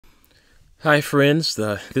Hi, friends.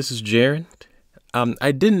 This is Jaron.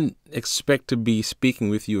 I didn't expect to be speaking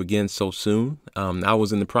with you again so soon. I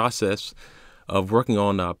was in the process of working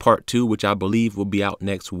on part two, which I believe will be out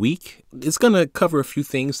next week. It's going to cover a few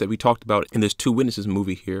things that we talked about in this Two Witnesses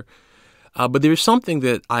movie here. But there's something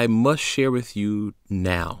that I must share with you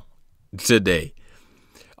now, today.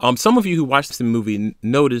 Some of you who watched the movie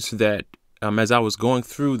noticed that as I was going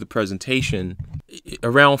through the presentation,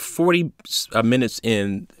 around 40 minutes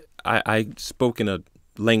in, I spoke in a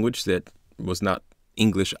language that was not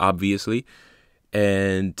English, obviously,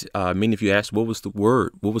 and many of you asked, "What was the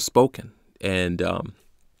word? What was spoken?" And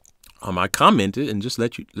I commented and just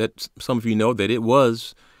let some of you know that it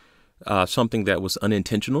was something that was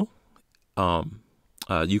unintentional.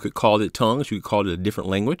 You could call it tongues, you could call it a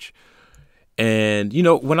different language. And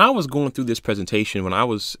when I was going through this presentation, when I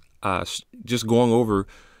was just going over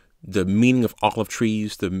the meaning of olive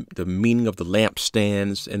trees, the meaning of the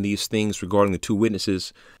lampstands, and these things regarding the two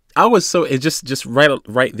witnesses, I was just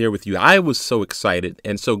right there with you. I was so excited,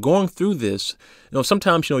 and so going through this,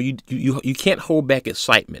 sometimes you can't hold back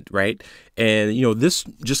excitement, right? And this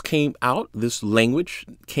just came out. This language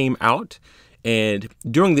came out, and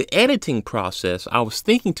during the editing process, I was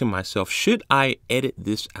thinking to myself, should I edit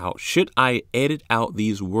this out? Should I edit out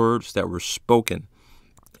these words that were spoken?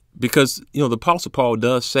 Because the Apostle Paul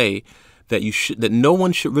does say that that no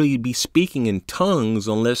one should really be speaking in tongues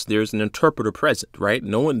unless there's an interpreter present, right?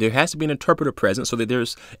 There has to be an interpreter present so that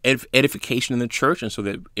there's edification in the church and so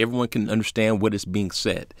that everyone can understand what is being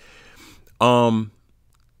said. So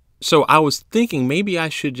I was thinking maybe I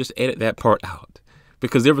should just edit that part out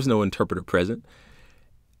because there was no interpreter present.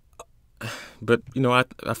 But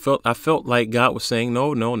I felt like God was saying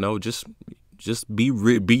no, just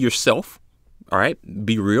be yourself. All right,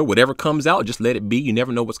 be real. Whatever comes out, just let it be. You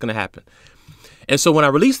never know what's going to happen. And so when I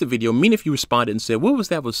released the video, many of you responded and said, what was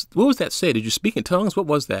that said? Did you speak in tongues? What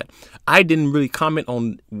was that? I didn't really comment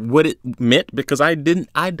on what it meant because I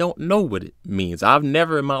don't know what it means. I've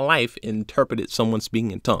never in my life interpreted someone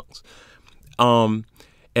speaking in tongues. And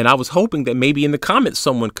I was hoping that maybe in the comments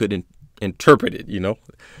someone could interpret it,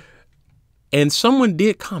 And someone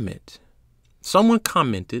did comment. Someone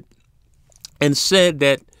commented and said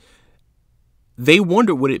that they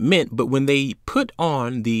wondered what it meant, but when they put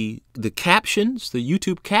on the captions, the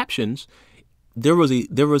YouTube captions, there was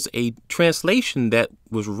a translation that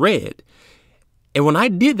was read. And when I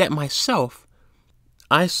did that myself,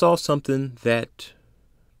 I saw something that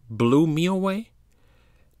blew me away.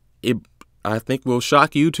 I think will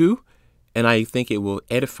shock you too, and I think it will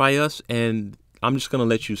edify us. And I'm just gonna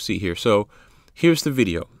let you see here. So here's the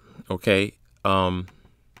video. Okay, I'm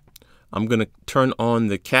gonna turn on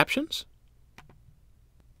the captions.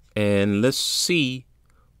 And let's see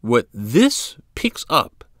what this picks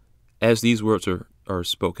up as these words are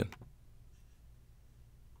spoken.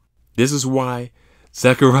 This is why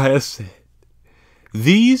Zechariah said,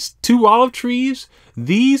 these two olive trees,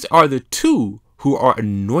 these are the two who are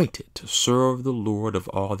anointed to serve the Lord of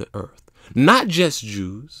all the earth. Not just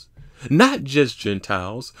Jews, not just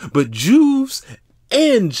Gentiles, but Jews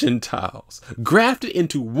and Gentiles, grafted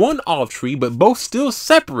into one olive tree, but both still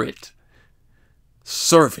separate,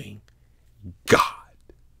 serving God.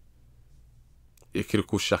 And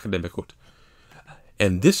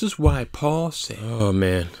this is why Paul said, oh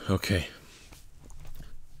man, okay.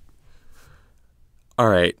 All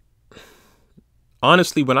right.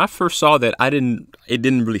 Honestly, when I first saw that, it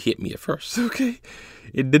didn't really hit me at first, okay?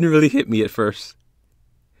 It didn't really hit me at first.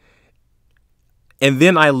 And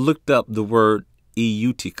then I looked up the word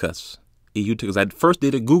Eutychus. I first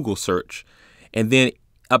did a Google search, and then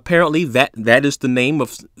apparently that is the name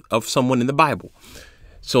of someone in the Bible.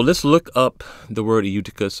 So let's look up the word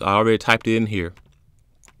Eutychus. I already typed it in here.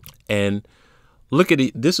 And look at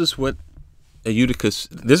it. This is what Eutychus,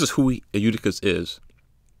 this is who Eutychus is.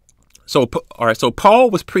 So, all right. So Paul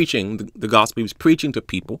was preaching the gospel. He was preaching to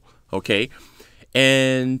people. Okay.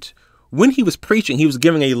 And when he was preaching, he was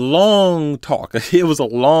giving a long talk. It was a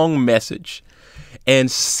long message. And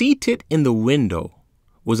seated in the window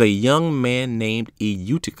was a young man named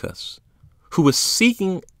Eutychus, who was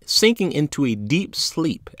sinking into a deep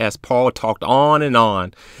sleep as Paul talked on. And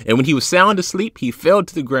when he was sound asleep, he fell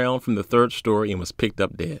to the ground from the third story and was picked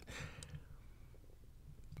up dead.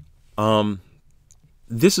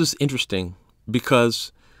 This is interesting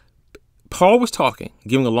because Paul was talking,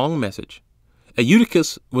 giving a long message.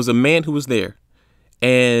 Eutychus was a man who was there,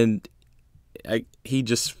 and I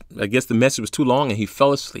guess the message was too long and he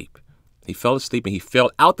fell asleep. He fell asleep and he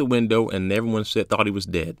fell out the window, and everyone thought he was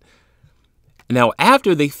dead. Now,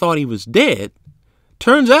 after they thought he was dead,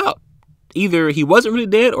 turns out either he wasn't really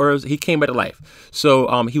dead or he came back to life. So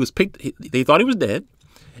he was picked. They thought he was dead.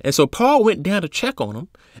 And so Paul went down to check on him,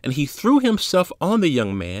 and he threw himself on the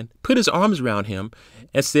young man, put his arms around him,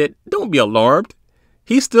 and said, "Don't be alarmed.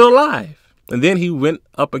 He's still alive." And then he went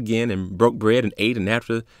up again and broke bread and ate. And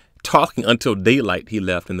after talking until daylight, he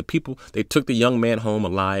left. And the people, they took the young man home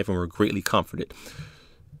alive and were greatly comforted.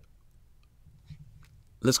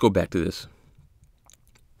 Let's go back to this.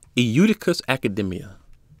 Eutychus Academia.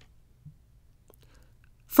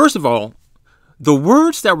 First of all, the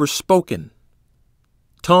words that were spoken,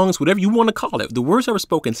 tongues, whatever you want to call it, the words that were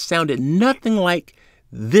spoken sounded nothing like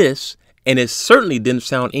this, and it certainly didn't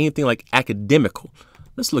sound anything like academical.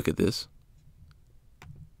 Let's look at this.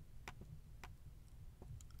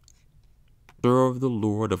 Serve the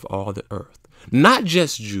Lord of all the earth. Not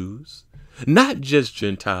just Jews, not just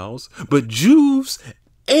Gentiles, but Jews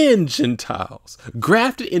and Gentiles,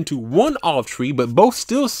 grafted into one olive tree, but both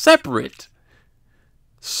still separate,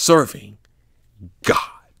 serving God.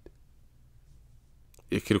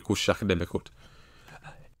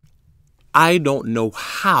 I don't know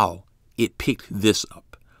how it picked this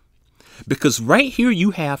up, because right here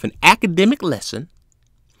you have an academic lesson,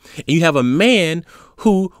 and you have a man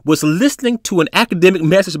who was listening to an academic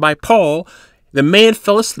message by Paul. The man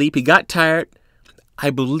fell asleep. He got tired. I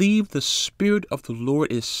believe the Spirit of the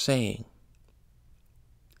Lord is saying,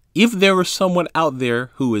 if there was someone out there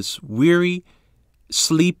who is weary,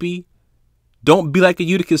 sleepy, don't be like a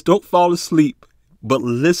Eutychus. Don't fall asleep, but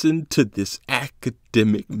listen to this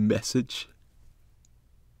academic message.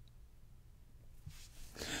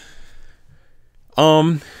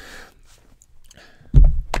 Thank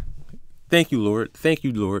you, Lord. Thank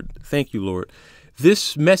you, Lord. Thank you, Lord.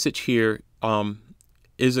 This message here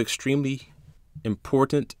is extremely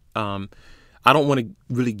important. I don't want to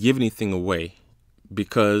really give anything away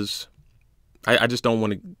because I just don't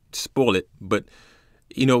want to spoil it. But,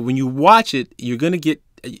 you know, when you watch it, you're going to get,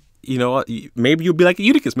 you know, maybe you'll be like a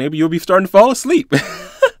Eutychus. Maybe you'll be starting to fall asleep.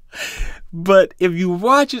 But if you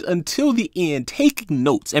watch it until the end, taking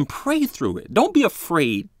notes and pray through it, don't be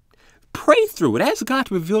afraid. Pray through it. Ask God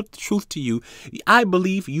to reveal the truth to you. I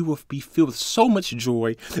believe you will be filled with so much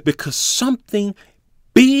joy because something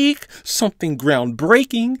big, something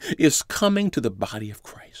groundbreaking is coming to the body of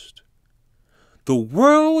Christ. The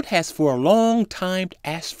world has for a long time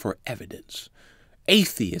asked for evidence.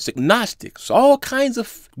 Atheists, agnostics, all kinds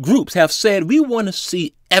of groups have said, we want to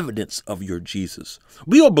see evidence of your Jesus.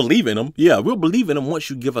 We'll believe in him. Yeah, we'll believe in him once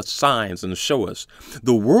you give us signs and show us.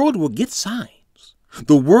 The world will get signs.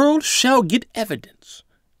 The world shall get evidence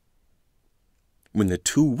when the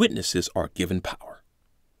two witnesses are given power.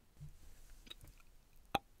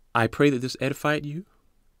 I pray that this edified you.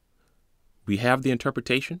 We have the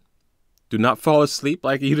interpretation. Do not fall asleep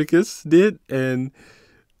like Eutychus did and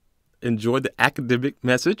enjoy the academic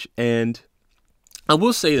message. And I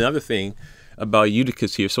will say another thing about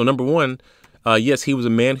Eutychus here. So number one, yes, he was a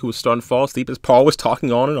man who was starting to fall asleep as Paul was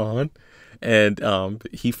talking on and on. And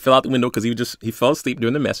he fell out the window because he fell asleep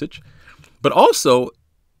during the message. But also,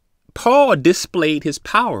 Paul displayed his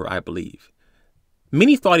power, I believe.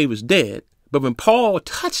 Many thought he was dead, but when Paul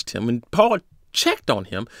touched him, when Paul checked on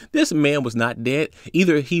him, this man was not dead.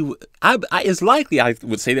 Either it's likely I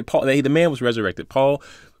would say that the man was resurrected. Paul,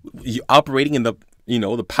 operating in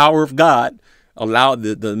the power of God, allowed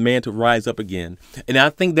the man to rise up again. And I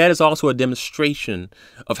think that is also a demonstration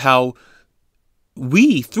of how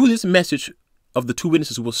we, through this message of the two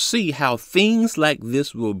witnesses, will see how things like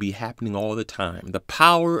this will be happening all the time. The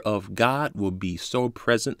power of God will be so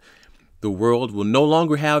present. The world will no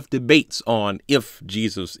longer have debates on if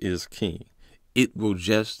Jesus is king. It will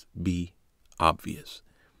just be obvious.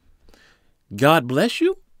 God bless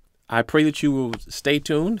you. I pray that you will stay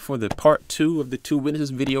tuned for the part 2 of the Two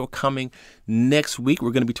Witnesses video coming next week.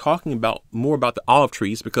 We're going to be talking more about the olive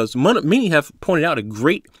trees because many have pointed out a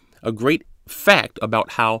great fact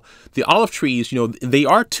about how the olive trees, they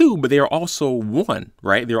are two, but they are also one,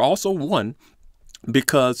 right? They're also one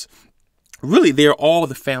because really they're all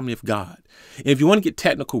the family of God. And if you want to get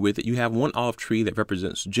technical with it, you have one olive tree that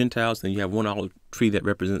represents Gentiles, then you have one olive tree that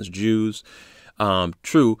represents Jews.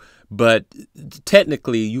 True, but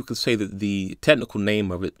technically you could say that the technical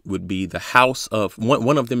name of it would be the house of,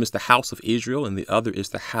 one of them is the house of Israel and the other is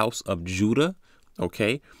the house of Judah.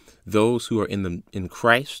 Okay. Those who are in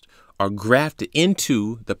Christ are grafted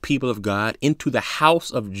into the people of God, into the house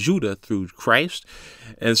of Judah through Christ.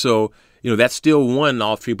 And so, that's still one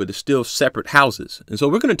olive tree, but it's still separate houses. And so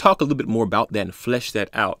we're going to talk a little bit more about that and flesh that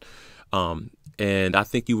out. And I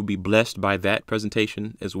think you will be blessed by that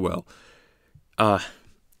presentation as well.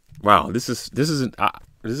 Wow, this isn't.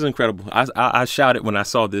 This is incredible. I shouted when I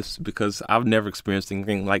saw this because I've never experienced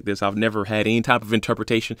anything like this. I've never had any type of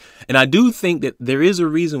interpretation. And I do think that there is a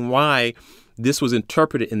reason why this was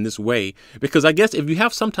interpreted in this way. Because I guess if you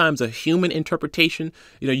have sometimes a human interpretation,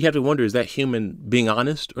 you have to wonder, is that human being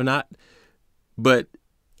honest or not? But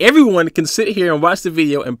everyone can sit here and watch the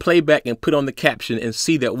video and play back and put on the caption and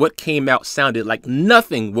see that what came out sounded like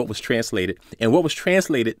nothing what was translated. And what was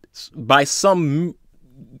translated by some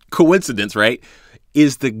coincidence, right,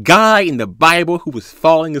 is the guy in the Bible who was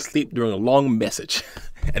falling asleep during a long message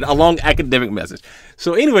and a long academic message.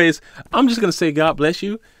 So anyways, I'm just going to say God bless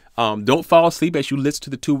you. Don't fall asleep as you listen to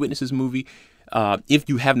the Two Witnesses movie if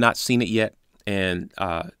you have not seen it yet. And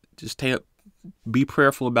just be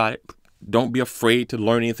prayerful about it. Don't be afraid to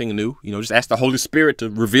learn anything new. Just ask the Holy Spirit to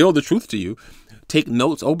reveal the truth to you. Take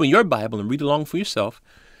notes, open your Bible and read along for yourself.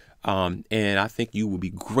 And I think you will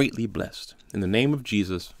be greatly blessed. In the name of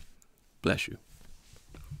Jesus, bless you.